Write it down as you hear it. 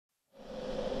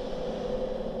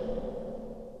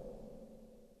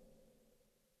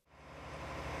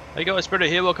Hey guys, Brett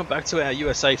here. Welcome back to our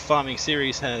USA farming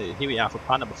series. Here we are for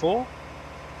part number 4.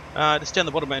 Just down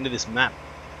the bottom end of this map,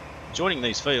 joining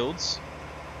these fields,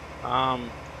 you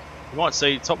might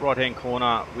see top right hand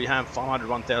corner we have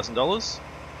 $501,000.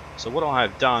 So what I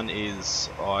have done is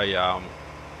I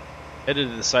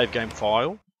edited the save game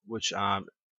file, which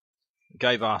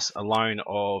gave us a loan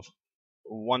of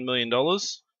 $1 million,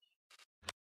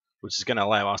 which is going to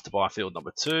allow us to buy field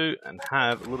number 2 and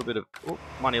have a little bit of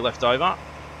money left over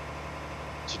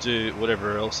to do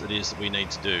whatever else it is that we need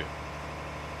to do.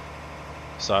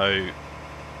 So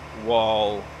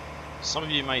while some of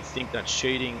you may think that's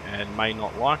cheating and may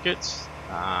not like it,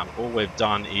 all we've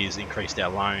done is increased our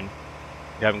loan.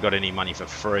 We haven't got any money for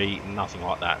free, nothing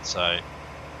like that. So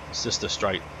it's just a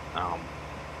straight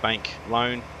bank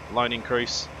loan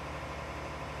increase.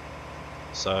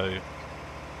 So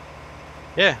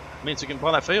yeah, it means we can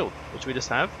buy that field, which we just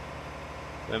have.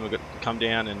 Then we've got to come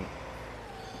down and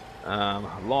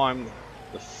lime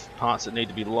the parts that need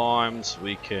to be limed.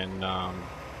 We can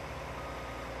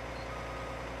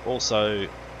also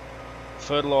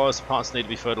fertilise the parts that need to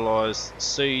be fertilised,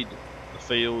 seed the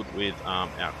field with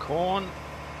our corn.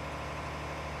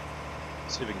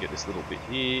 See if we can get this little bit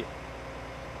here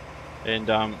and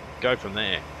go from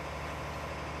there.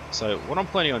 So what I'm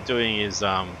planning on doing is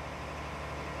this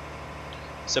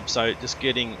episode just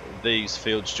getting these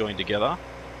fields joined together,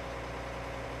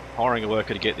 hiring a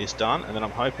worker to get this done, and then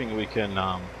I'm hoping we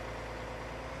can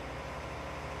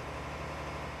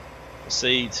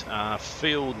seed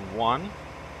field 1,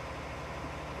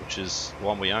 which is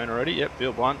one we own already. Yep,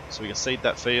 field 1. So we can seed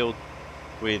that field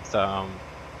with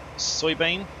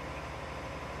soybean,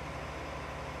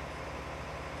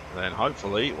 and then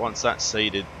hopefully once that's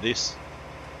seeded, this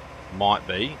might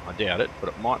be, I doubt it, but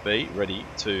it might be ready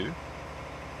to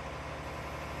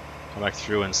come back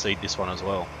through and seed this one as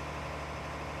well.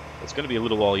 It's going to be a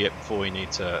little while yet before we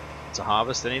need to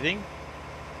harvest anything,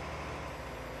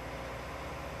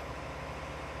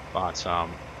 but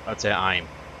that's our aim.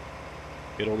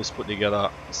 Get all this put together,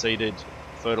 seeded,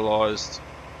 fertilised,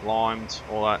 limed,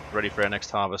 all that, ready for our next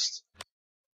harvest.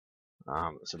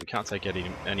 So we can't take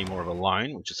any more of a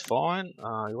loan, which is fine.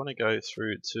 You want to go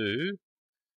through to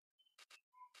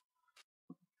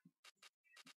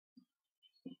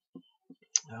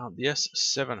the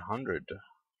S700.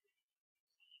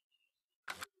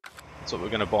 So we're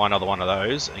going to buy another one of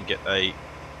those and get a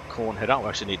corn header. We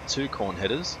actually need 2 corn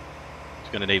headers.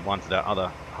 We're going to need one for that other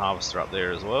harvester up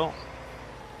there as well.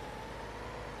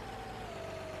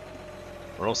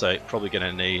 We're also probably going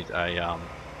to need a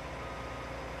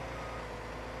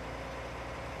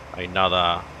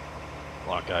another,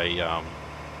 like a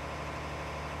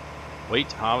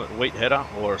wheat header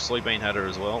or a soybean header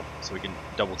as well, so we can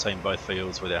double team both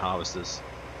fields with our harvesters.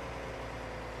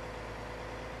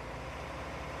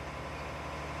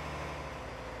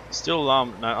 Still no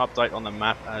update on the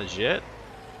map as yet.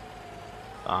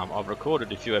 I've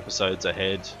recorded a few episodes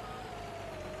ahead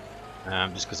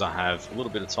just because I have a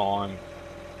little bit of time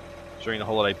during the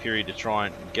holiday period to try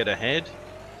and get ahead.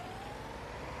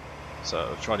 So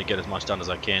I've tried to get as much done as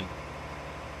I can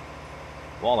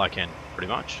while I can, pretty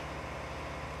much.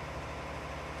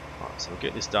 Right, so we'll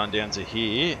get this done down to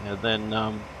here, and then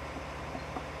I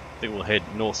think we'll head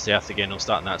north-south again. We'll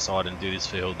start on that side and do this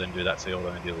field, then do that field,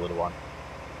 and then do the little one.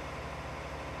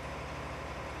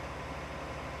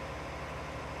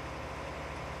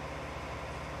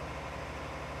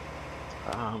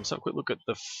 So a quick look at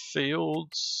the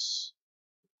fields.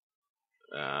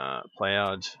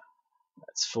 Plowed.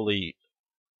 It's fully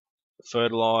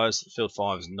fertilised. Field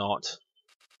 5 is not.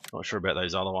 Not sure about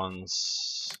those other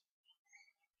ones.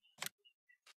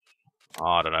 Oh,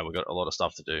 I don't know. We've got a lot of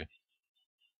stuff to do.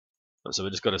 So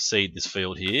we've just got to seed this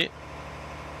field here,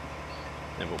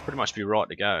 and we'll pretty much be right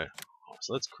to go.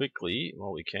 So let's quickly,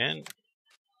 while we can,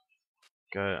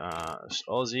 go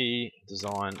Aussie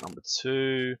design number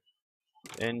 2.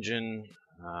 Engine,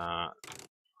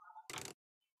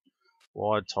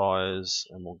 wide tyres,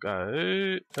 and we'll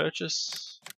go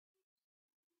purchase.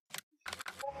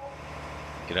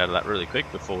 Get out of that really quick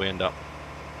before we end up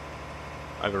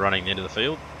overrunning the end of the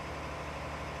field.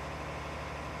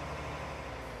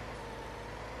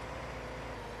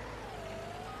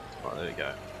 Right, there we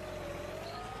go.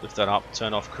 Lift that up,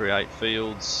 turn off create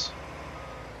fields.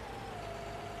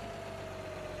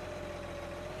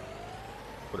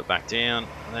 Put it back down,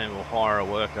 and then we'll hire a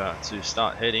worker to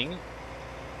start heading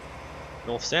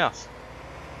north-south.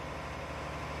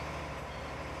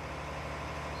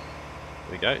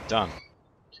 There we go, done.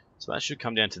 So that should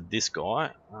come down to this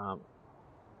guy. I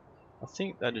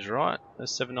think that is right.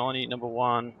 That's 790, number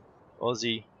 1,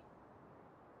 Aussie.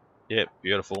 Yep,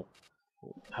 beautiful.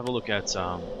 Have a look at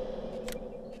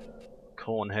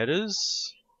corn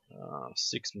headers.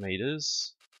 6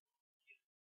 meters,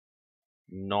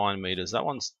 9 meters. That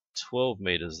one's 12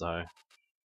 meters though.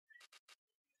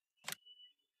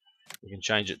 We can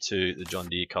change it to the John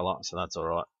Deere color, so that's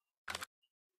alright.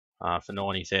 For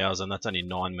 90,000, that's only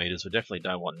 9 meters. We definitely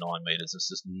don't want 9 meters. It's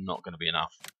just not going to be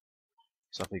enough.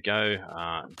 So if we go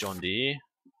John Deere,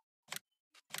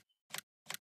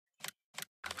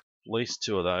 at least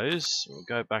 2 of those. We'll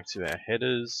go back to our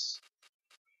headers.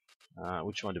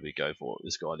 Which one did we go for?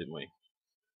 This guy, didn't we?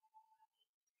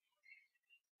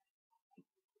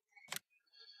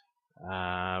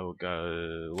 We'll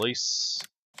go lease.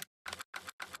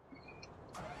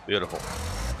 Beautiful.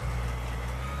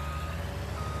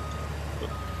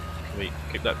 Can we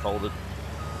keep that folded?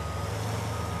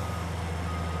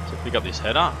 So pick up this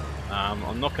header.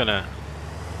 I'm not going to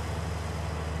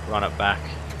run it back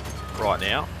right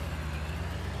now.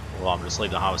 Well, I'm just leave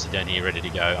the harvester down here ready to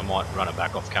go. I might run it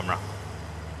back off camera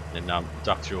and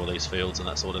duck through all these fields and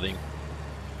that sort of thing.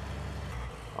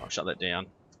 I'll shut that down.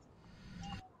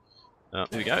 Here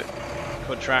we go.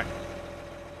 Quad track.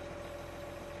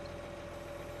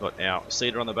 Got our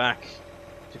seeder on the back.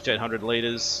 1500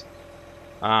 litres.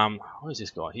 What is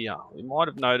this guy here? You might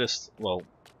have noticed, well,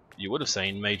 you would have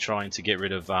seen me trying to get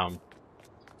rid of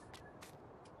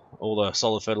all the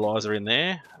solid fertilizer in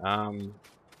there.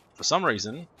 For some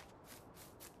reason,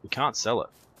 we can't sell it.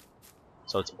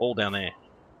 So it's all down there.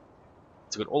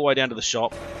 Took it all the way down to the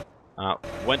shop.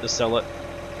 Went to sell it,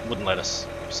 wouldn't let us.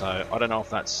 So I don't know if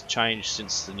that's changed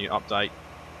since the new update,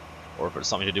 or if it's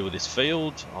something to do with this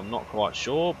field. I'm not quite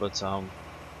sure, but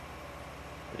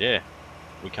yeah,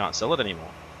 we can't sell it anymore.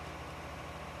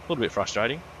 A little bit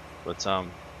frustrating, but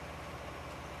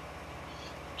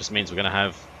just means we're going to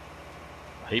have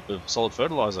a heap of solid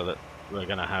fertilizer that we're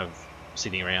going to have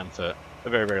sitting around for a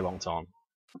very, very long time.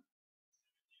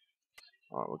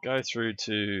 Alright, we'll go through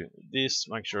to this,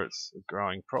 make sure it's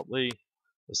growing properly.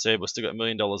 As I said, we've still got $1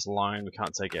 million loan, we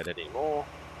can't take out any more.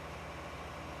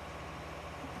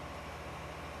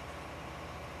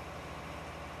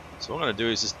 So what I'm going to do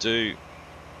is just do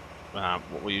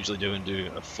what we usually do and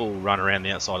do a full run around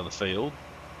the outside of the field,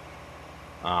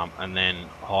 and then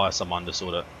hire someone to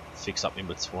sort of fix up in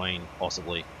between,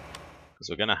 possibly, because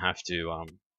we're going to have to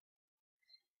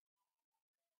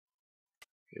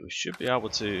we should be able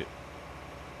to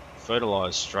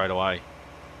fertilize straight away.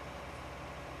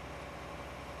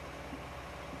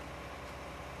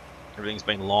 Everything's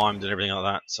been limed and everything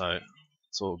like that, so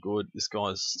it's all good. This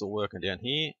guy's still working down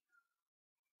here,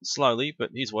 slowly, but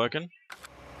he's working.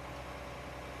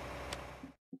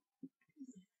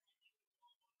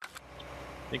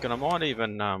 Thinking I might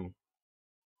even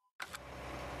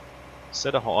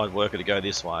set a hired worker to go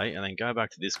this way, and then go back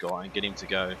to this guy and get him to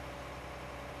go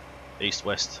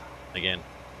east-west again.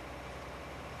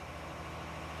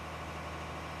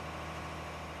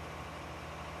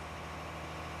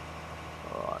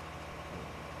 Alright,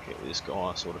 get this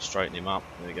guy, sort of straighten him up.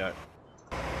 There we go.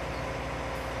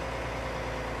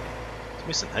 It's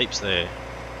missing heaps there.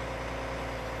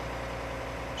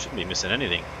 Shouldn't be missing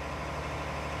anything.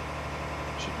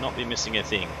 Should not be missing a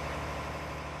thing.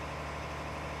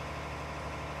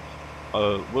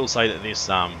 I will say that this,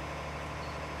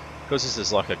 because this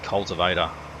is like a cultivator,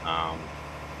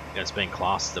 it's been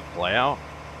classed as a plough.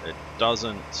 It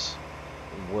doesn't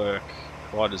work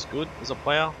quite as good as a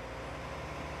plough,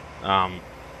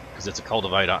 because it's a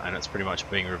cultivator and it's pretty much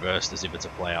being reversed as if it's a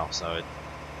plough. So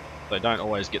they don't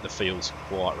always get the feels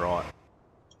quite right,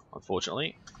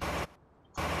 unfortunately.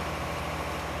 Right,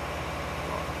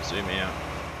 zoom out.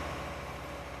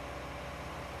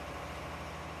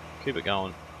 Keep it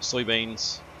going.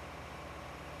 Soybeans.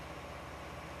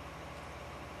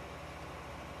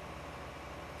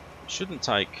 It shouldn't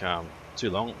take too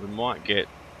long. We might get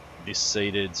this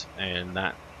seeded and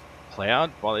that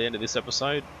ploughed by the end of this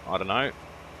episode. I don't know.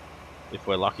 If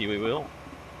we're lucky, we will.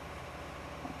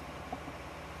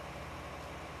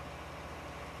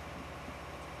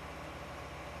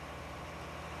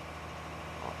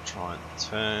 I'll try and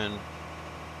turn.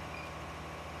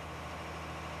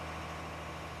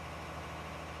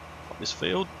 This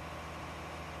field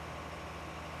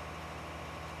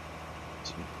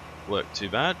didn't work too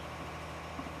bad.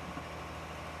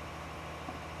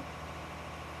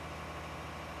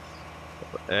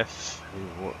 F,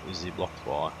 what is he blocked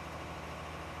by?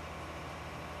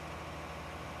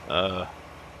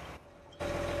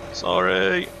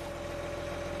 Sorry.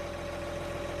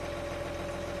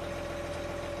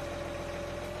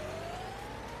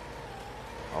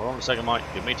 Hold on a second, mate.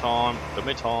 Give me time. Give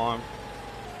me time.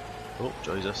 Oh,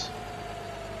 Jesus.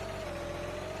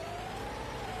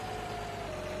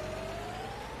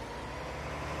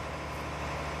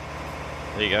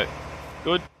 There you go.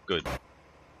 Good, good.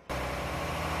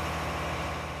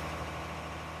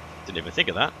 Didn't even think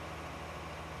of that.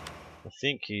 I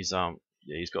think he's yeah,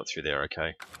 he's got through there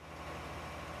okay.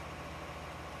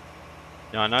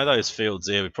 Now I know those fields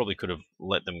there, we probably could have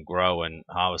let them grow and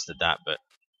harvested that, but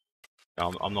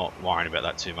I'm not worrying about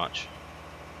that too much.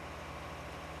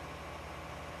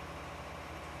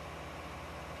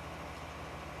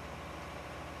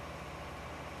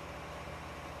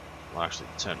 I'll actually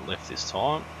turn left this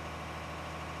time.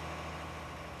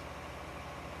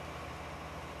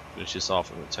 Finish this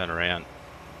off and we'll turn around.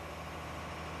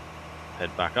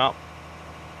 Head back up.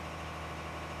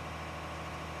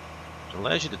 It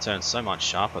allows you to turn so much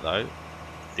sharper though,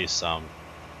 this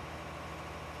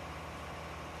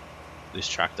this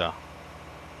tractor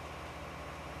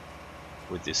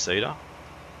with this seeder.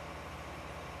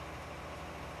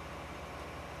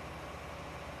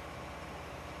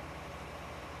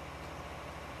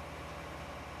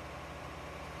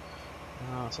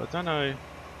 So I don't know.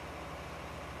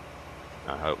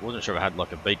 No, I wasn't sure if I had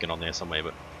like a beacon on there somewhere,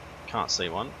 but can't see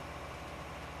one.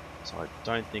 So I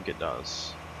don't think it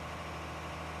does.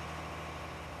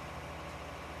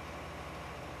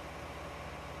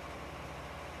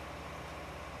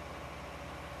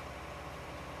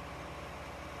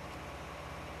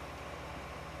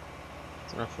 I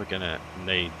don't know if we're gonna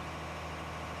need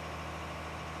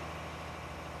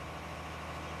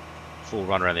full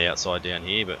run around the outside down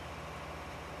here, but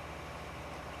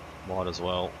might as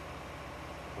well.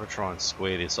 I'm gonna try and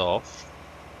square this off.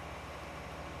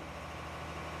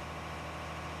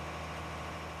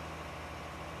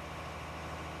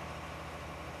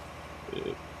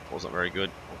 It wasn't very good.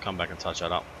 I'll come back and touch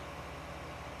that up.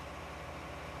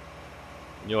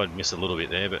 I knew I'd miss a little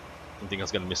bit there, but I didn't think I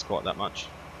was going to miss quite that much.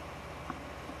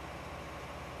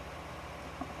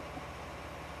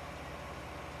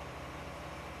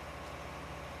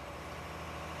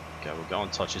 Okay, we'll go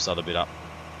and touch this other bit up.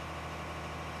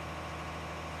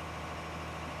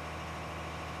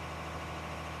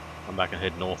 Come back and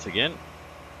head north again.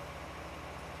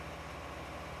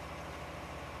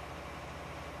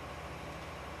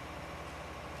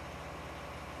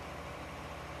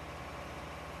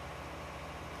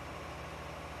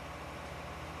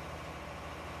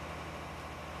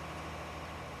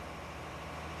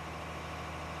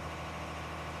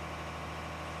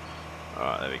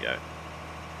 Alright, there we go.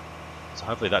 So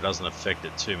hopefully that doesn't affect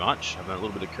it too much, having a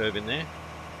little bit of curve in there.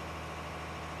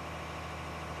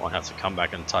 Might have to come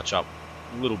back and touch up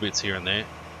little bits here and there,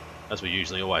 as we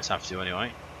usually always have to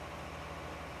anyway.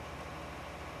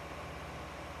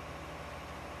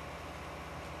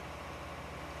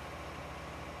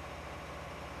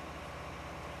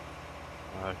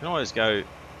 I can always go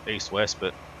east-west,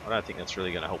 but I don't think that's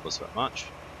really going to help us that much.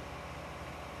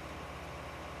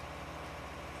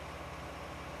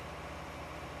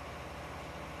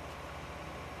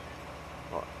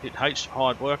 Right, hit H,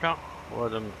 hide worker,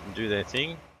 let them do their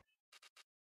thing.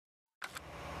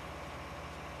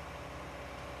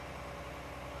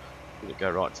 Did it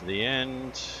go right to the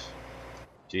end?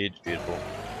 Did, beautiful.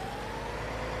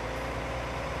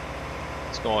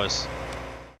 This guy's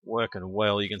working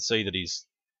well. You can see that he's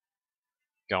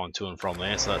going to and from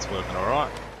there, so that's working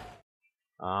alright.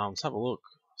 Let's have a look.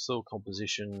 Soil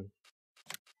composition.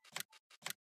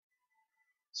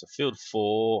 So field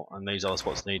 4, and these other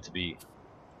spots need to be,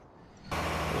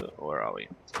 where are we?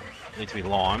 Need to be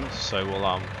limed, so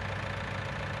we'll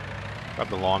grab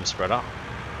the lime spreader.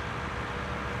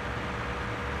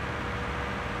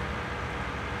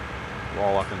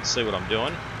 While I can see what I'm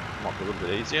doing, might be a little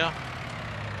bit easier.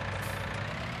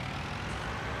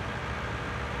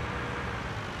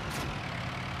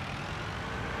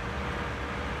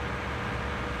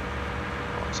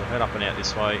 Right, so head up and out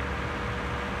this way.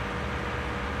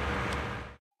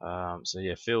 So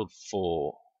yeah, field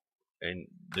 4 and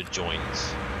the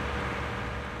joins.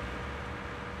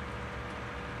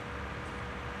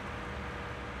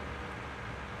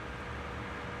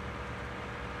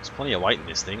 There's plenty of weight in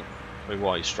this thing. Probably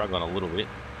why he's struggling a little bit.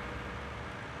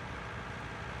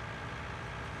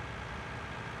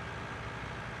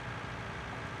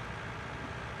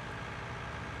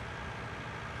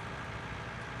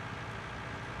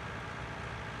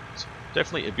 It's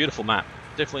definitely a beautiful map.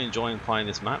 Definitely enjoying playing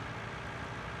this map.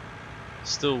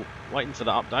 Still waiting for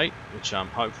the update, which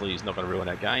hopefully is not going to ruin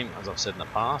our game, as I've said in the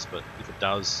past, but if it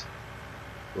does,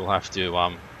 we'll have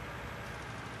to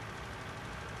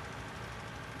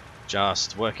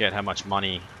just work out how much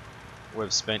money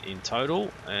we've spent in total,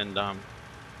 and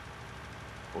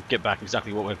we'll get back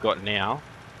exactly what we've got now,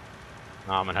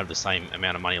 and have the same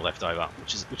amount of money left over,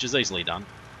 which is easily done.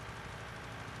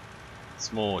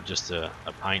 It's more just a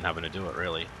pain having to do it,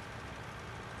 really.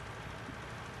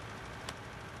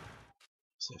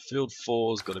 So field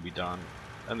 4's got to be done,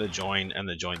 and the join down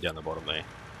the bottom there.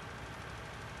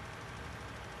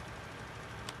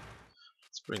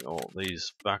 Let's bring all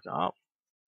these back up.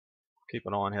 Keep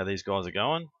an eye on how these guys are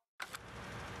going.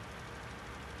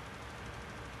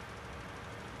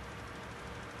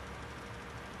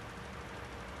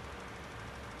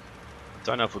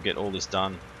 Don't know if we'll get all this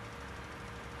done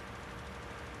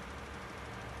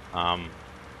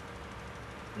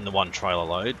in the one trailer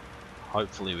load.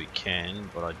 Hopefully we can,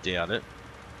 but I doubt it.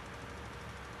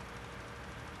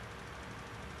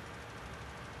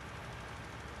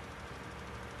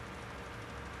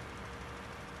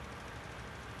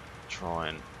 Try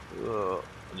and I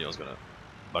knew I was gonna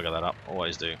bugger that up.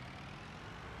 Always do.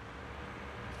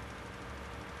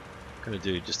 Gonna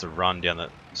do just a run down the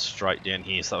straight down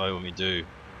here, so that way when we do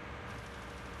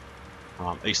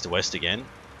east to west again,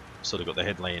 sort of got the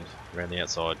headland around the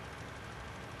outside.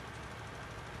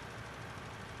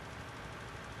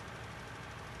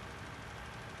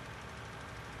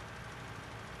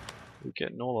 We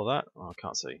getting all of that? Oh, I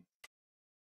can't see.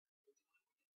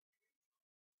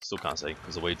 Still can't see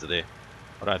because the weeds are there.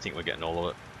 I don't think we're getting all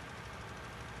of it.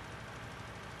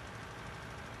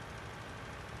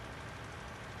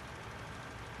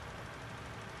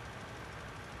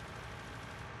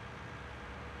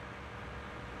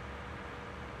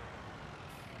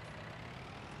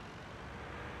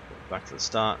 Back to the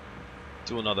start.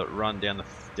 Do another run down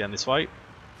this way.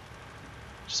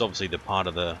 Which is obviously the part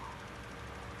of the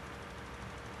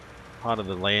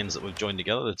lands that we've joined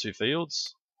together, the two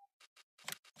fields.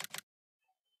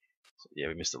 So, yeah,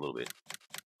 we missed a little bit.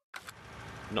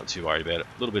 Not too worried about it.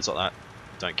 Little bits like that,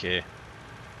 don't care.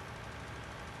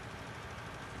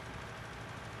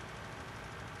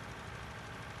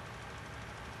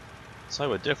 So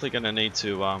we're definitely going to need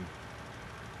to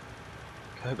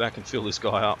go back and fill this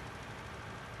guy up.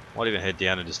 Might even head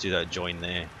down and just do that join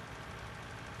there.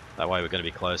 That way we're going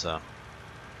to be closer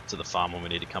to the farm when we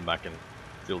need to come back and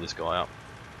fill this guy up.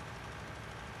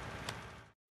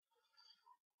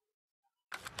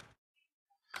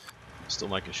 Still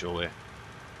making sure we're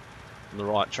on the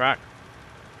right track.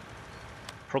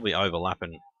 Probably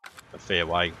overlapping a fair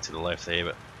way to the left there,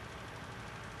 but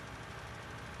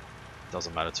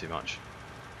doesn't matter too much.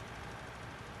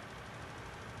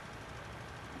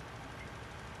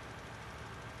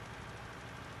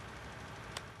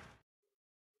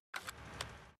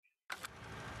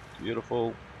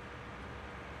 Beautiful.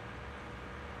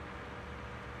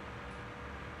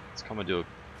 Let's come and do a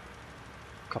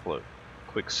couple of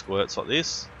quick squirts like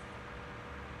this.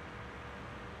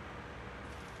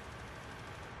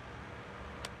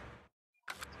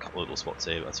 A couple of little spots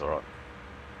there, but that's alright.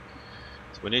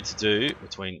 So we need to do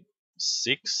between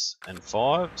 6 and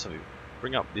 5. So we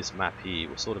bring up this map here,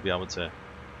 we'll sort of be able to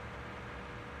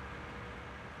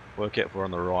work out if we're on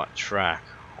the right track.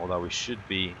 Although we should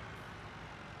be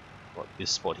like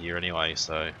this spot here anyway,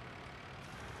 so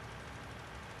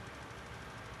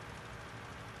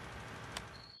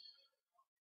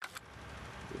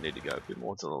we need to go a bit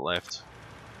more to the left.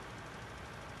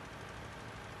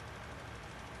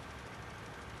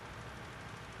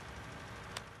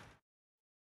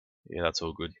 Yeah, that's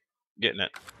all good. Getting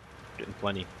it. Getting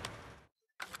plenty.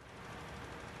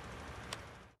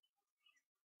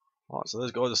 Alright, so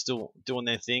those guys are still doing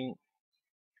their thing.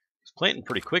 He's planting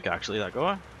pretty quick actually, that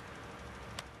guy.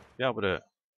 Be able to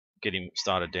get him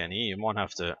started down here. You might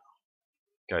have to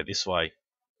go this way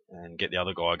and get the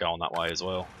other guy going that way as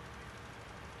well.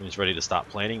 When he's ready to start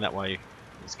planting, that way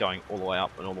he's going all the way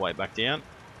up and all the way back down.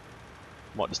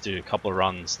 Might just do a couple of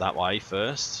runs that way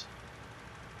first,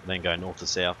 and then go north to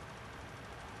south.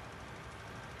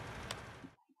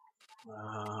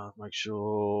 Make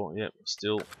sure, yep,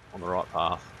 still on the right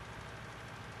path.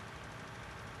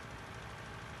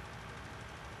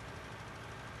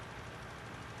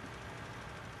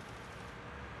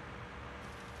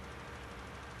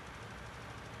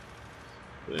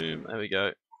 Boom, there we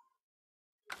go.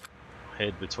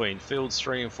 Head between fields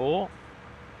 3 and 4.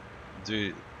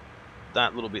 Do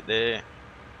that little bit there,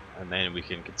 and then we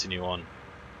can continue on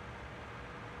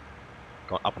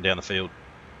up and down the field.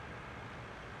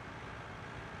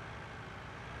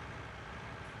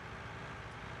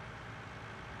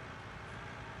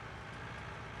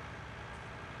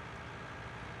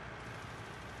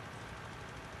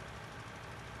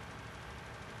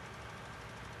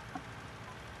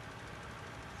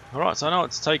 Alright, so I know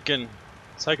it's taken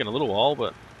a little while,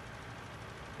 but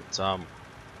it's going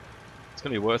to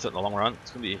be worth it in the long run.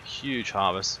 It's going to be a huge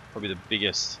harvest, probably the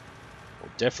biggest,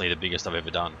 well, definitely the biggest I've ever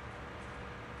done.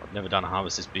 I I've never done a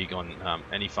harvest this big on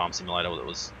any farm simulator that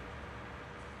was,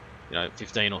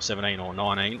 15 or 17 or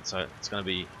 19, so it's going to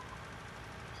be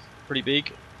pretty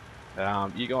big.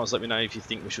 You guys let me know if you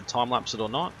think we should time lapse it or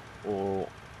not, or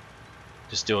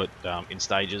just do it in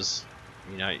stages.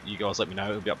 You guys let me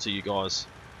know. It'll be up to you guys.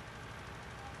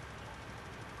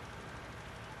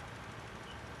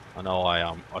 I know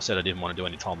I said I didn't want to do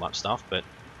any time lapse stuff, but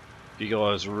if you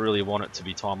guys really want it to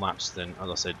be time lapse, then as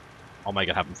I said, I'll make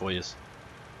it happen for you.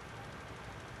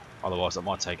 Otherwise, it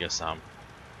might take us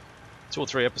 2 or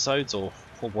 3 episodes, or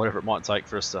whatever it might take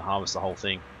for us to harvest the whole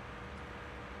thing.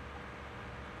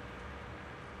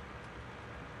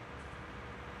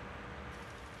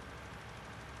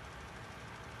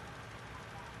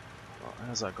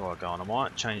 How's that guy going? I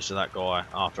might change to that guy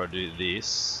after I do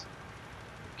this.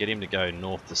 Get him to go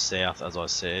north to south, as I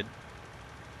said.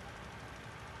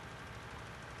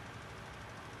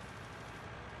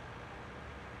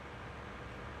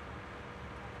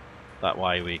 That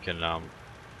way we can, when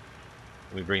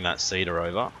we bring that seeder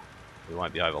over, we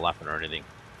won't be overlapping or anything.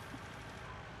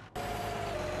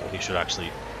 Or he should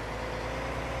actually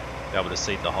be able to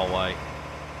seed the whole way.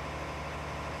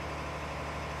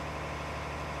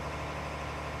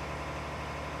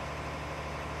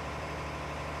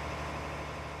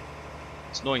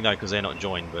 It's annoying though because they're not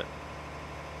joined, but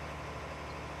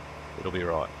it'll be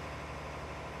right.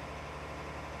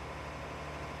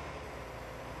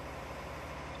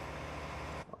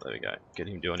 Oh, there we go. Get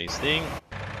him doing his thing.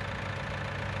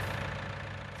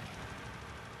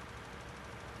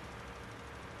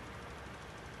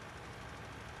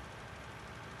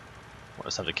 I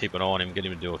just have to keep an eye on him, get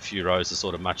him to do a few rows to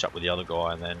sort of match up with the other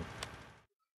guy, and then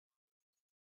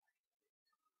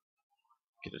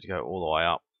get it to go all the way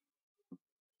up.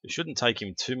 It shouldn't take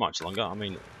him too much longer. I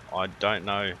mean, I don't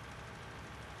know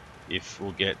if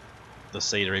we'll get the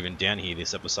seeder even down here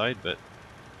this episode, but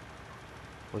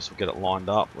at least we'll get it lined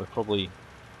up. We're probably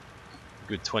a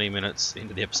good 20 minutes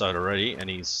into the episode already, and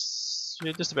he's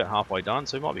just about halfway done,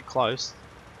 so he might be close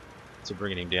to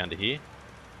bringing him down to here.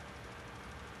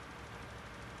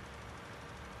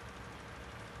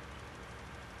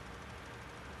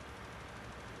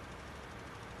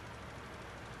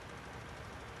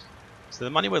 So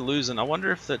the money we're losing, I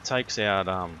wonder if that takes out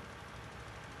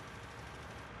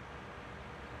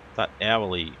that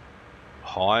hourly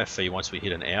hire fee once we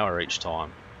hit an hour each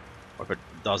time, or if it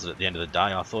does it at the end of the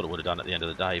day. I thought it would have done it at the end of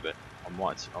the day, but I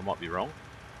might be wrong.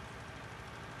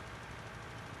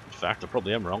 In fact, I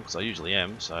probably am wrong because I usually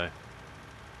am. So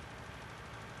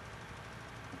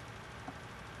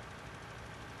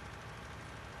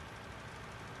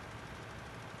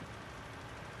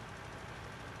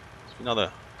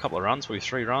another couple of runs, probably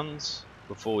 3 runs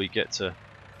before we get to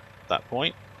that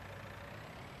point.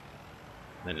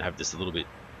 And then have this a little bit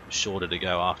shorter to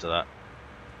go after that.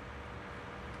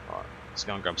 Alright, let's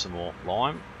go and grab some more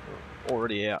lime. We're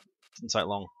already out. Didn't take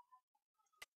long.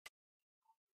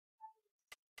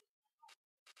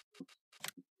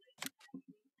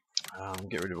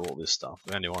 Get rid of all this stuff.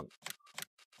 We only want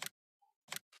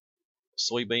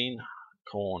soybean,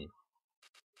 corn.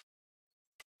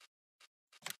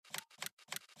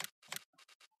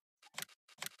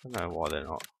 I don't know why they're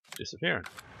not disappearing.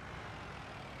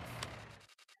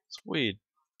 It's weird.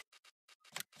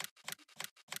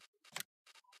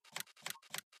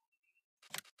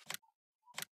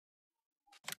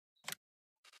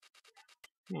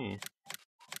 A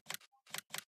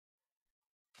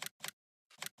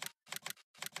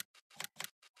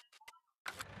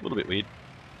little bit weird.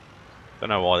 Don't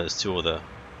know why there's 2 of the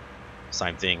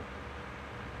same thing.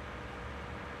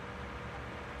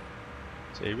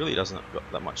 So he really doesn't got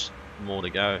that much more to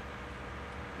go.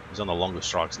 He's on the longer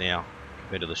strikes now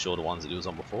compared to the shorter ones that he was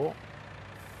on before.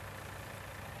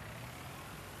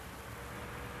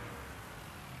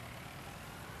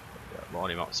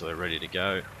 Line him up so we're ready to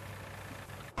go.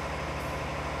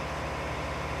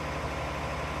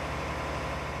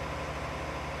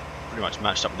 Pretty much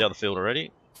matched up with the other field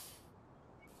already.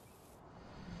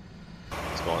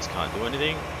 These guys can't do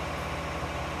anything.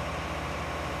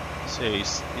 See,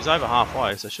 he's over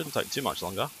halfway, so it shouldn't take too much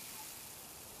longer.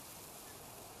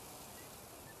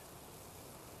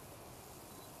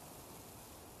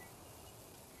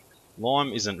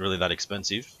 Lime isn't really that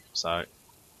expensive, so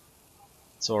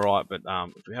it's alright, but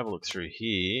if we have a look through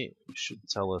here, it should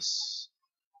tell us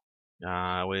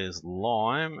where's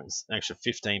lime. It's an extra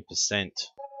 15%.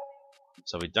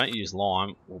 So if we don't use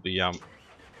lime, we'll be down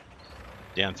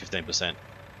 15%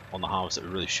 on the harvest that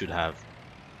we really should have.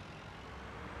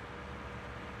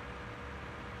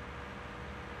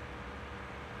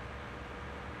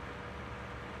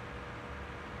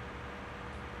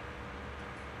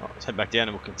 Let's head back down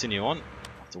and we'll continue on.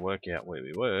 Have to work out where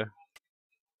we were.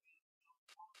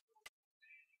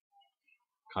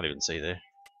 Can't even see there.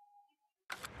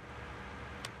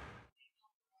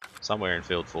 Somewhere in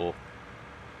field 4.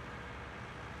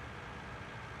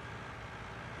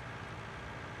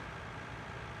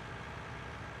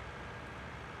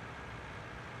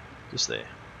 Just there.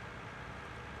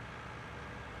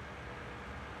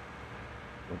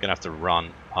 We're going to have to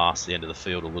run past the end of the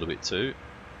field a little bit too.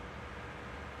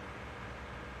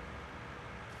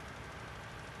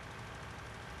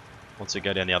 Once we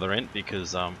go down the other end,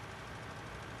 because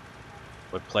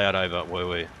we're ploughed over where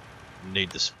we need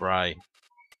to spray.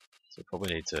 So we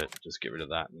probably need to just get rid of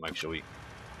that and make sure we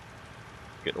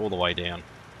get all the way down.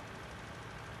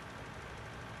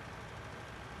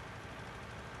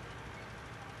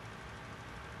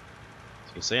 So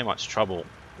you can see how much trouble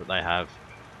that they have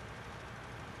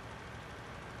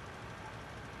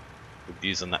with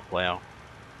using that plough.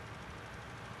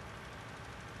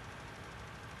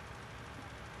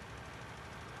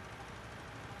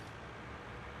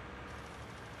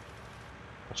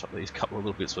 Touch up these couple of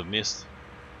little bits we've missed.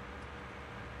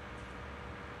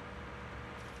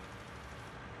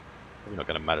 Probably not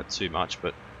going to matter too much,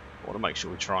 but I want to make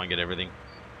sure we try and get everything.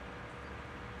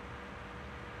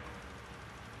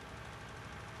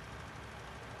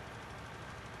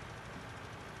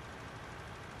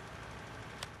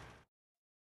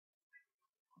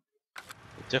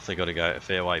 We've definitely got to go a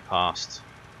fair way past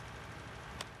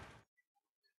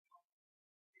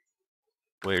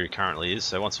where he currently is,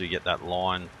 so once we get that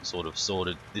line sort of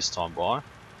sorted this time by,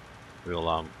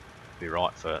 we'll be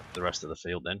right for the rest of the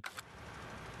field then.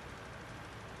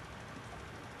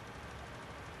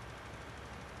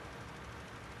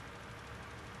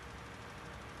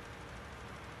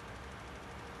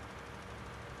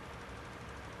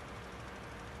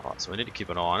 Alright, so we need to keep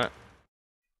an eye on it.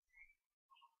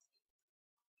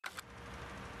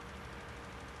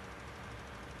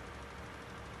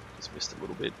 Just missed a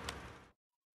little bit.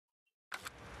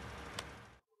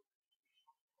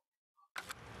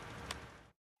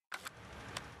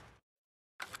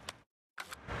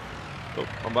 Oh,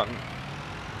 wrong button.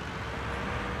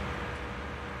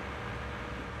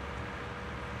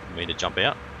 You mean to jump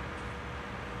out?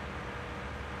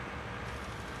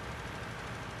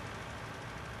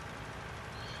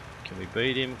 Can we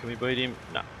beat him? Can we beat him?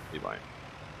 No, we won't.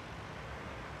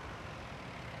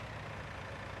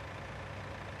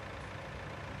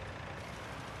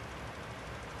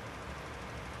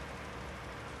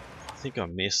 I think I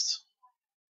missed.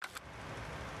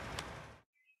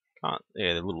 Can't.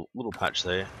 Yeah, the little patch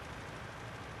there.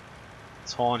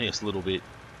 Tiniest little bit.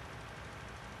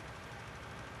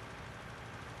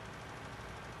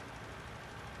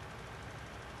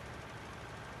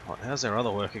 Right, how's our other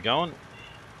worker going?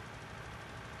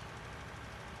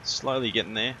 Slowly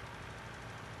getting there.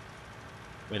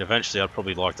 I mean, eventually I'd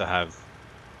probably like to have,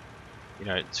 you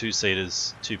know,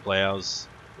 2-seaters, 2 ploughs,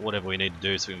 whatever we need to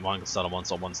do, so one can start on one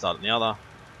side, one start on the other,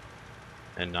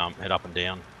 and head up and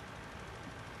down.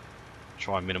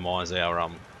 Try and minimise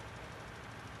our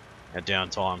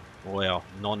downtime, or our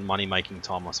non-money making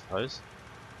time, I suppose.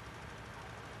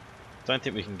 Don't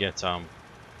think we can get a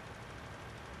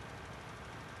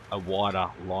wider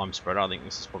lime spreader. I think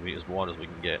this is probably as wide as we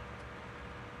can get.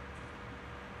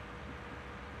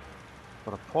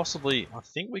 But I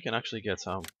think we can actually get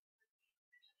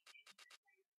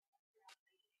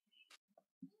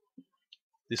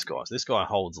this guy. So this guy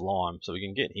holds lime, so we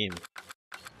can get him,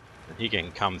 and he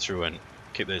can come through and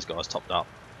keep these guys topped up.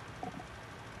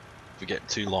 If we get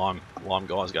 2 lime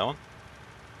guys going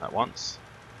at once.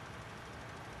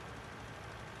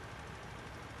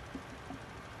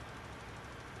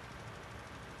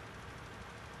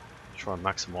 Try and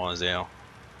maximise our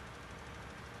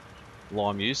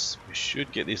lime use. We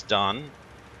should get this done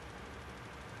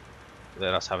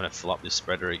without us having to fill up this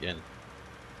spreader again.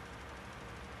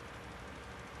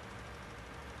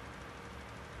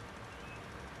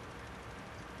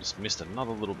 Just missed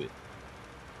another little bit.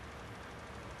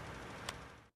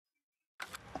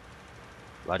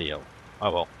 Bloody hell.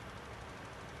 Oh well.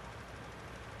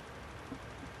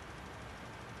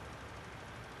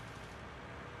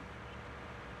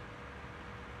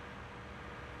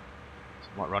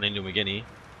 Might run into him again here.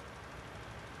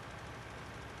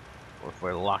 Or if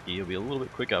we're lucky, he'll be a little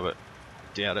bit quicker, but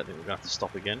I doubt it. I think we're going to have to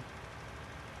stop again.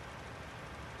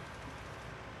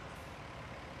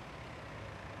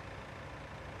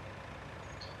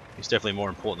 He's definitely more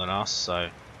important than us, so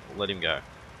we'll let him go.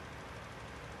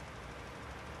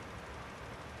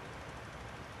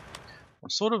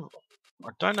 I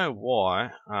don't know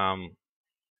why.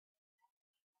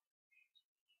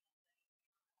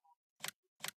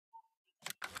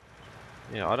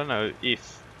 Yeah, I don't know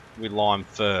if we lime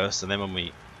first and then when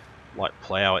we like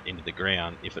plow it into the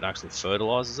ground, if it actually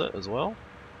fertilizes it as well.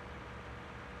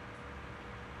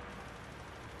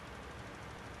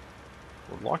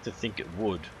 I'd like to think it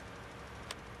would.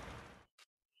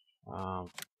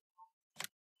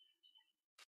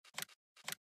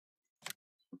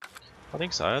 I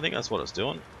think so. I think that's what it's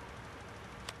doing.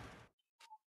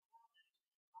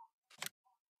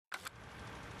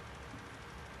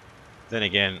 Then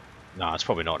again, no, it's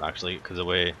probably not actually, because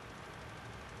we're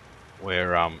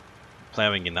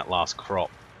ploughing in that last crop,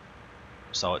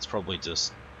 so it's probably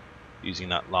just using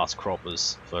that last crop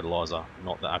as fertilizer,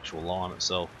 not the actual lime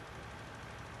itself.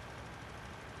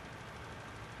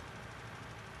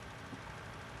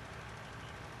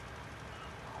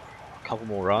 A couple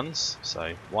more runs,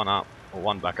 so one up or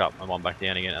one back up and one back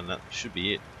down again, and that should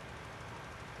be it.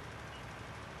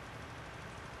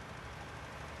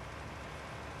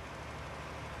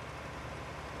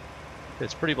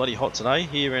 It's pretty bloody hot today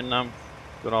here in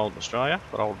good old Australia,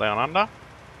 good old down under.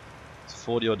 It's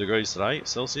 40 odd degrees today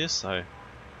Celsius, so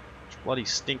it's bloody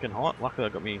stinking hot. Luckily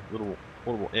I've got my little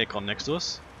portable aircon next to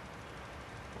us.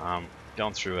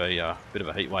 Going through a bit of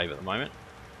a heat wave at the moment.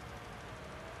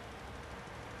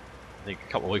 I think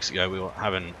a couple of weeks ago we were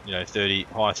having, you know,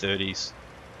 high 30s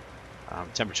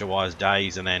temperature wise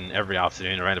days, and then every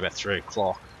afternoon around about 3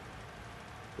 o'clock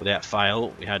without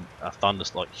fail we had a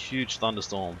huge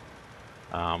thunderstorm.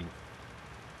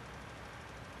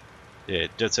 Yeah,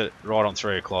 that's it, right on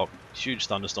 3 o'clock. Huge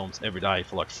thunderstorms every day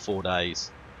for like 4 days.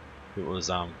 It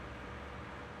was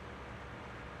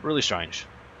really strange.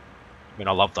 I mean,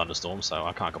 I love thunderstorms, so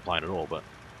I can't complain at all, but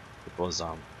it was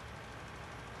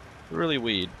really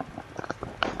weird.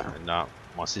 And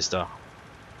my sister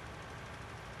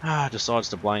decides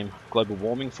to blame global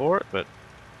warming for it, but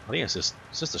I think it's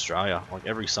just Australia. Like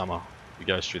every summer it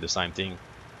goes through the same thing.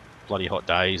 Bloody hot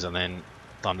days and then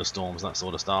thunderstorms and that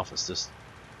sort of stuff. It's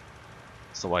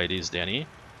the way it is down here.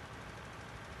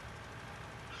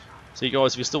 So you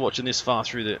guys, if you're still watching this far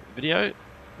through the video, you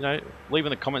know, leave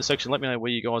in the comment section, let me know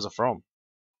where you guys are from.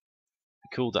 It'd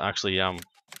be cool to actually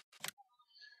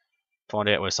find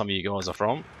out where some of you guys are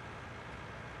from.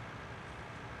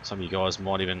 Some of you guys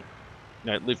might even,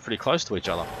 you know, live pretty close to each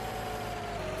other.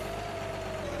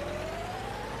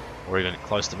 Or even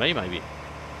close to me maybe.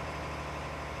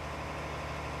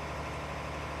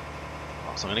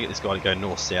 So I'm going to get this guy to go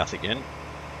north-south again.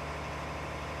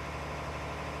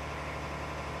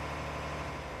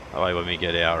 That way when we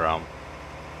get our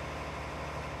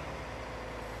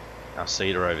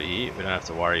seeder over here, we don't have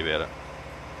to worry about it.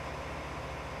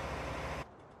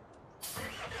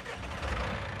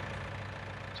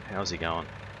 So how's he going?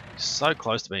 He's so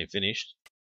close to being finished.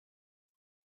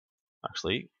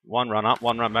 Actually, one run up,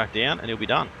 one run back down, and he'll be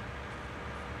done.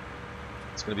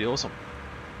 It's going to be awesome.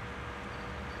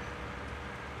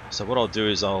 So what I'll do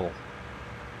is I'll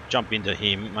jump into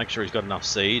him, make sure he's got enough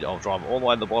seed. I'll drive all the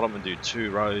way to the bottom and do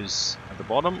 2 rows at the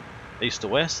bottom, east to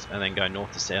west, and then go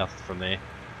north to south from there.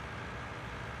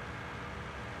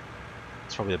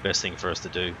 It's probably the best thing for us to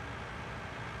do.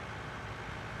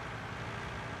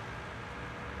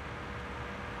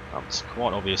 It's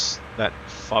quite obvious that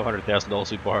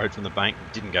 $500,000 we borrowed from the bank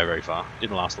didn't go very far,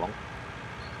 didn't last long.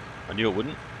 I knew it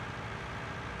wouldn't.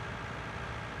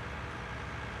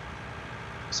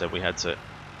 So we had to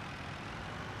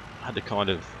kind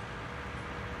of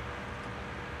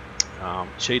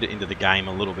cheat it into the game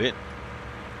a little bit,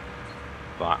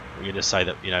 but we can just say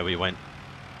that, you know, we went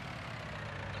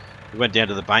down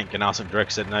to the bank and asked them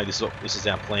direct, said, no, this is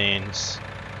our plans,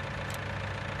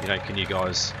 you know, can you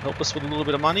guys help us with a little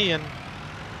bit of money? And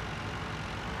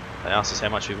they asked us how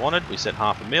much we wanted. We said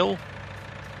 $500,000,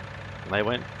 and they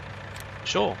went,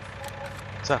 sure.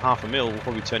 So that $500,000 will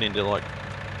probably turn into like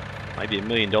maybe $1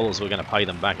 million we're going to pay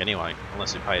them back anyway,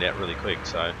 unless we pay it out really quick.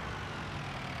 So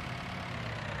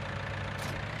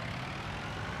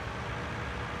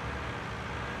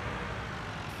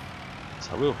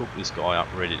we'll hook this guy up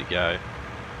ready to go.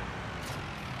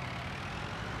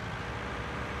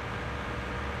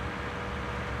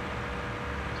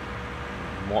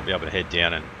 Might be able to head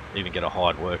down and even get a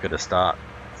hired worker to start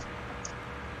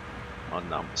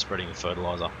on spreading the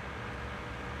fertilizer.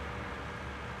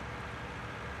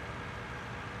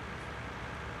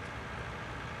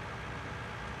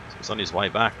 So he's on his way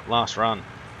back. Last run.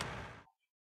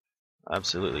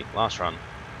 Absolutely, last run.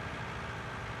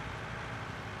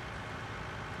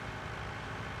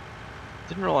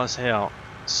 Didn't realise how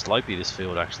slopey this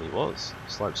field actually was.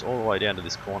 It slopes all the way down to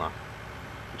this corner,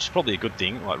 which is probably a good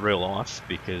thing, like real life,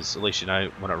 because at least you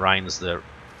know when it rains the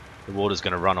water's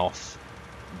going to run off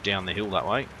down the hill that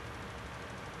way.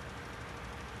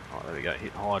 Oh, there we go.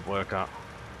 Hit hide worker.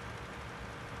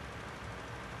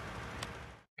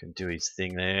 Can do his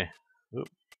thing there. Oop.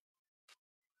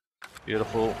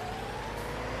 Beautiful.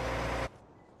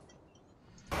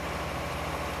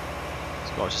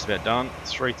 This guy's just about done.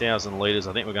 3,000 litres.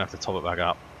 I think we're going to have to top it back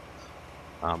up.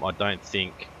 I don't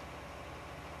think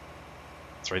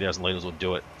 3,000 litres will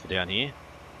do it for down here.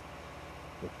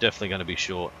 We're definitely going to be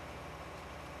short.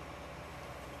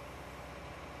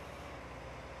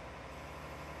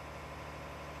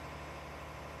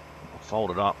 I'll fold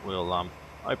it up. We'll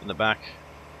open the back.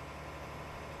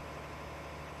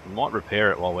 We might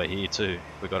repair it while we're here too,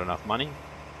 if we've got enough money.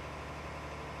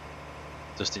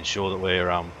 Just ensure that we're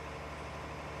going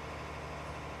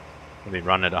to be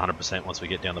running at 100% once we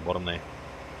get down the bottom there.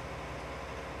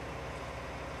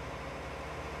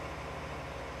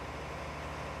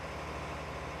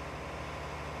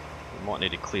 We might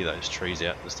need to clear those trees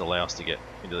out just to allow us to get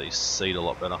into these seed a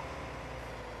lot better.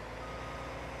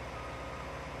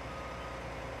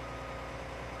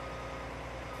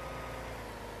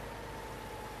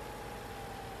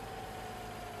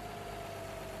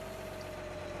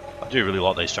 I do really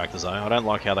like these tractors though. I don't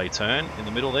like how they turn in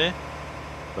the middle there,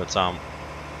 but I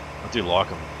do like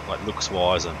them, like looks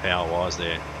wise and power wise.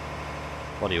 They're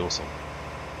bloody awesome.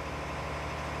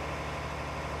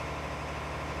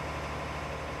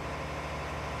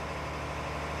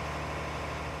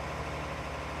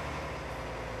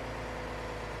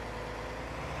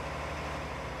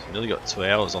 So we nearly got 2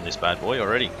 hours on this bad boy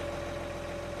already.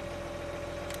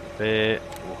 Repair,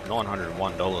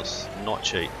 $901, not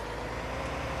cheap.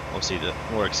 Obviously, the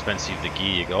more expensive the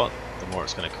gear you got, the more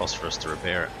it's going to cost for us to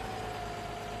repair it.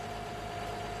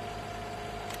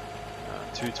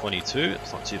 222,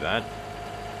 it's not too bad.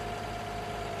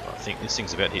 I think this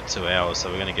thing's about to hit 2 hours, so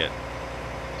we're going to get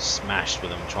smashed with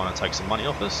them trying to take some money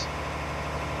off us.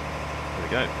 There we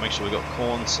go. Make sure we got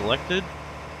corn selected.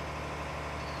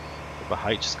 The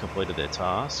H has completed their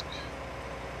task.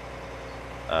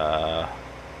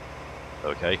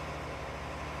 Okay.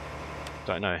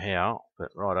 Don't know how,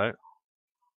 but righto.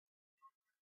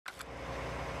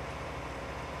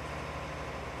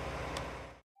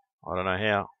 I don't know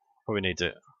how. Probably need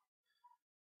to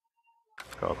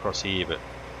go across here, but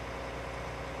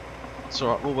it's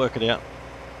alright, we'll work it out.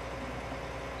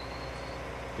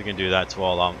 We can do that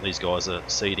while these guys are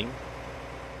seeding,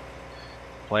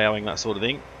 plowing, that sort of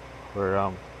thing.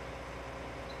 We're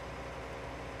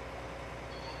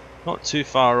not too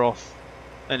far off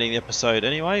ending the episode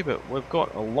anyway, but we've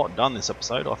got a lot done this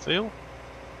episode, I feel.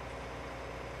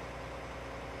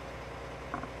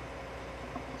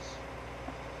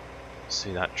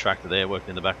 See that tractor there working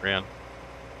in the background,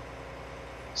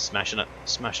 smashing it,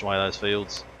 smashing away those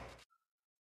fields.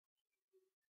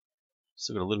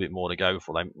 Still got a little bit more to go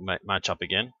before they match up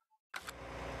again.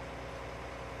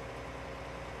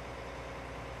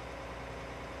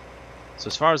 So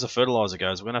as far as the fertilizer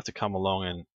goes, we're going to have to come along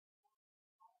and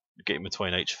get in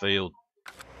between each field.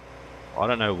 I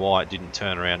don't know why it didn't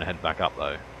turn around and head back up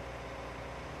though.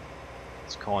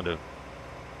 It's kind of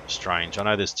strange. I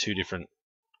know there's 2 different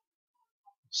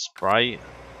spray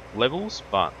levels,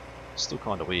 but still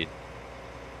kind of weird.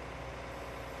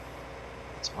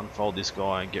 Let's unfold this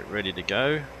guy and get ready to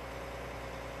go.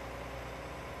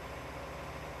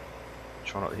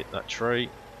 Try not to hit that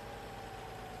tree.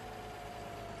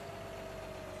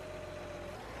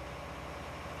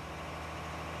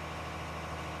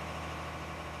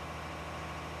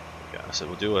 So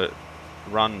we'll do a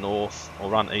run north, or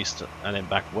run east and then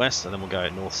back west, and then we'll go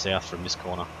north-south from this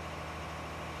corner.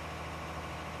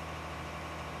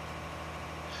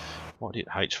 Might hit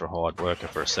H for hard worker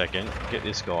for a second. Get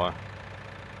this guy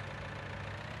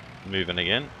moving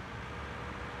again.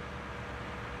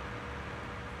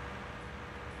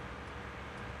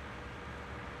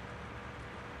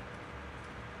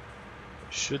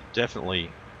 Should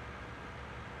definitely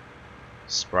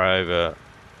spray over.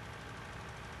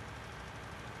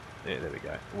 Yeah, there we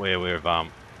go. Where we've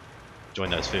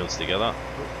joined those fields together.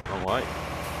 Oops, wrong way.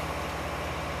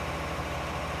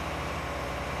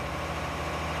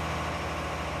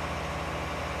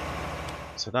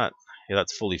 So that, yeah,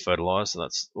 that's fully fertilized, so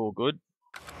that's all good.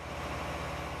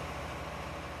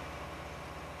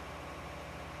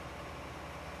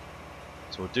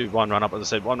 So we'll do one run up, as I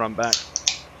said, one run back.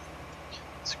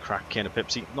 It's a crack can of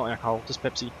Pepsi, not alcohol, just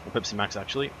Pepsi, or Pepsi Max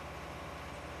actually.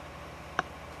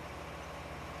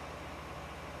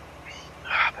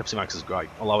 Pepsi Max is great,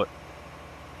 I love it.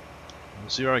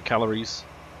 0 calories,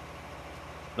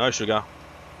 no sugar,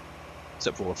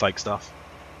 except for all the fake stuff.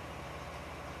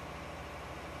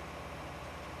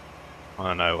 I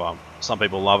don't know, some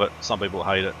people love it, some people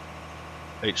hate it.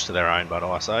 Each to their own, but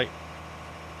I say.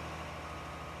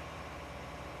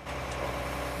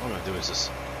 I'm going to do is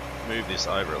just move this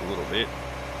over a little bit.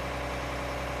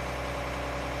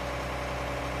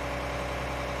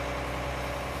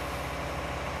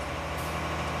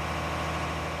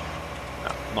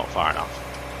 No, not far enough.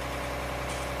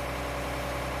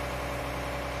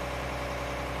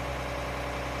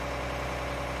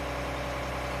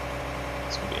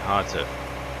 It's going to be hard to...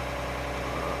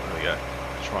 there we go.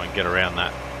 Try and get around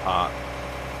that part.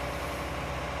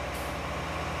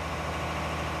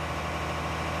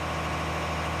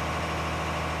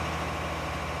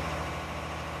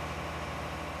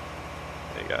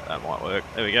 There you go, that might work.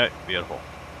 There we go, beautiful.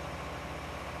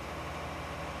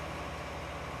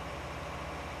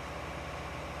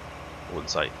 I wouldn't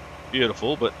say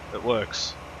beautiful, but it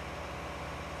works.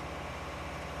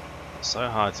 It's so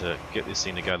hard to get this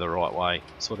thing to go the right way.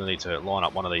 Sort of need to line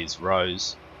up one of these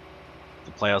rows,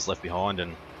 the plows left behind,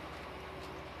 and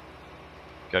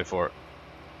go for it.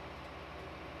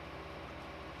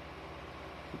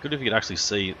 It'd be good if you could actually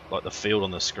see like the field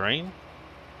on the screen,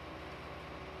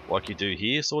 like you do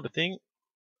here, sort of thing.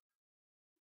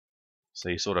 So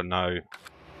you sort of know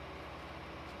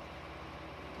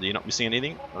that you're not missing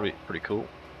anything. That'd be pretty cool.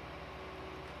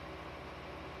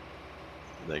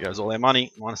 There goes all our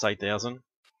money, minus 8,000.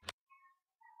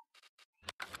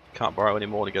 Can't borrow any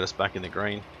more to get us back in the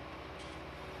green.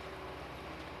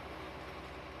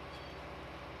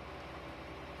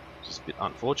 Just a bit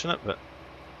unfortunate, but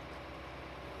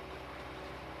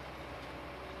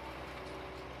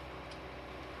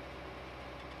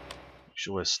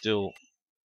sure we're still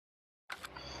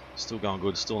going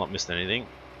good, still not missing anything.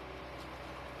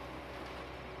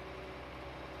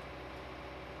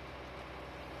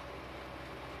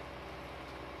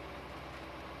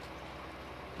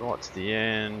 Right to the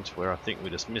end, where I think we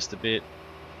just missed a bit.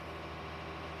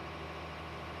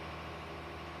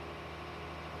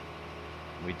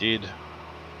 We did.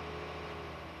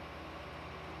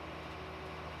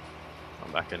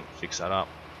 Come back and fix that up.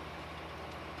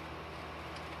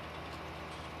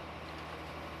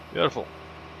 Beautiful.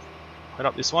 Head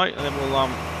up this way, and then we'll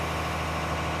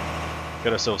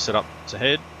get ourselves set up to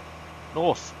head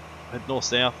north. Head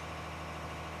north-south.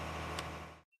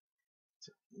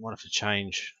 Might have to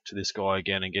change to this guy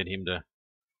again and get him to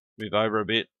move over a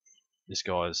bit. This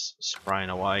guy's spraying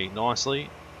away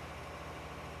nicely.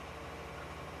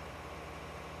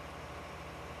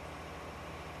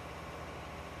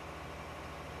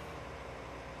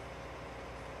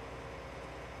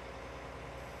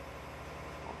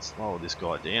 Let's slow this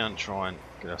guy down, try and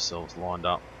get ourselves lined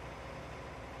up.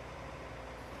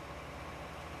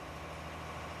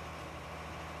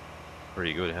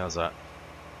 Pretty good, how's that?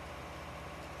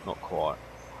 Not quite.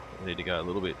 We need to go a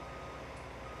little bit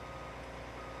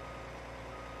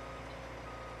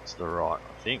to the right,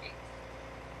 I think.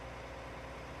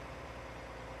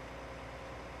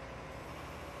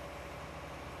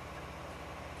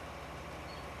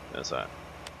 There's that.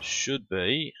 Should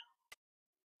be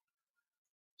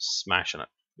smashing it.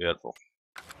 Beautiful.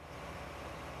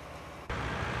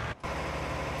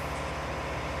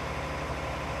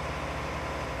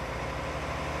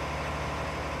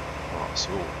 Alright, so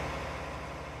we'll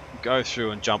go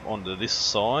through and jump onto this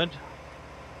side.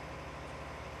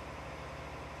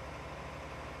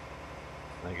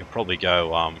 You can probably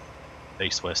go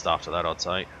east-west after that, I'd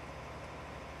say.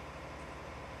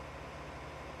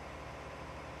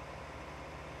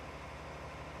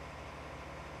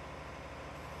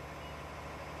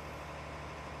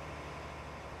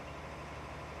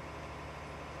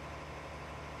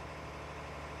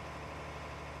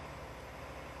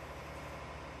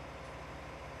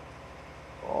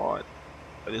 Alright,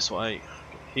 go this way.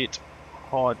 Hit,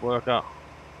 hide worker.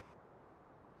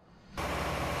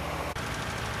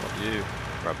 You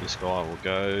grab this guy, we'll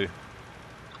go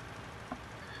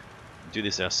do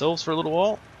this ourselves for a little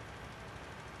while.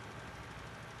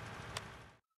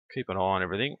 Keep an eye on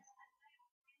everything.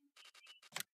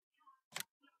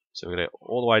 So we're going to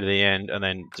all the way to the end and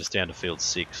then just down to field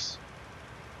 6.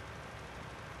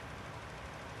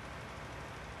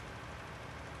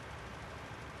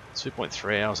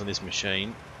 $2.3 hours on this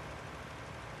machine.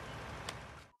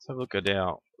 Let's have a look at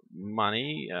our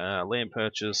money. Land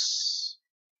purchase.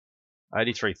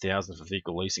 83,000 for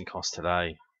vehicle leasing costs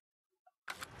today.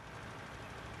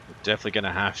 We're definitely going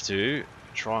to have to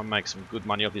try and make some good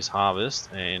money off this harvest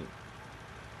and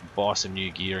buy some new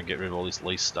gear and get rid of all this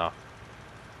lease stuff.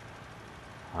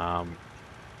 As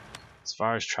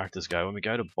far as tractors go, when we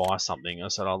go to buy something, I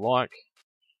said I like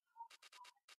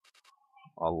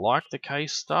the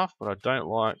case stuff, but I don't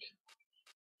like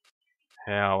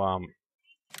how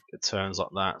it turns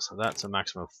like that. So that's a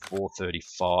maximum of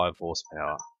 435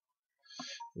 horsepower.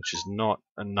 Which is not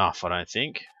enough, I don't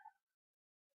think.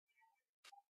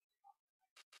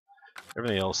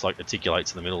 Everything else like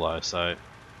articulates in the middle though, so I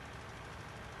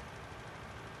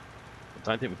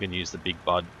don't think we can use the big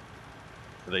bud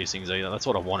for these things either. That's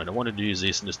what I wanted. I wanted to use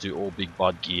this and just do all big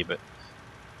bud gear, but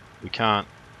we can't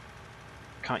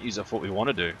use it for what we want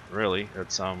to do. Really,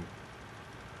 it's a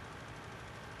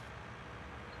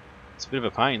bit of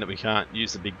a pain that we can't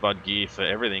use the big bud gear for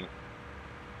everything.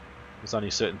 There's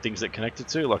only certain things that connect it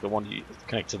to. Like I wanted to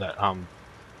connect to that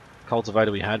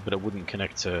cultivator we had, but it wouldn't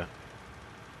connect to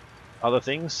other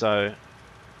things, so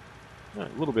a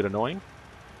little bit annoying.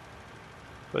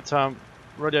 But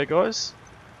radio guys,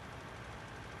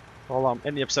 I'll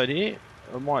end the episode here.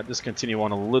 I might just continue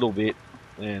on a little bit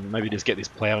and maybe just get this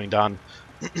ploughing done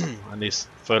and this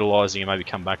fertilizing, and maybe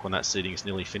come back when that seeding is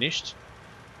nearly finished,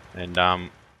 and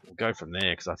we'll go from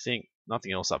there, because I think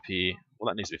nothing else up here.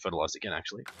 Well, that needs to be fertilized again,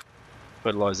 actually.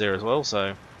 Fertilized there as well.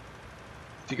 So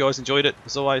if you guys enjoyed it,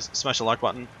 as always, smash the like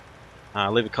button.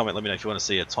 Leave a comment, let me know if you want to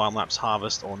see a time-lapse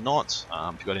harvest or not.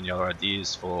 If you've got any other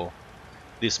ideas for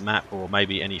this map, or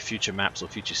maybe any future maps or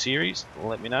future series,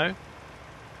 let me know.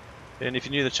 And if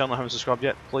you're new to the channel and haven't subscribed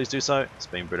yet, please do so. It's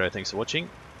been Brito, thanks for watching.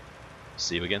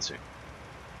 See you again soon.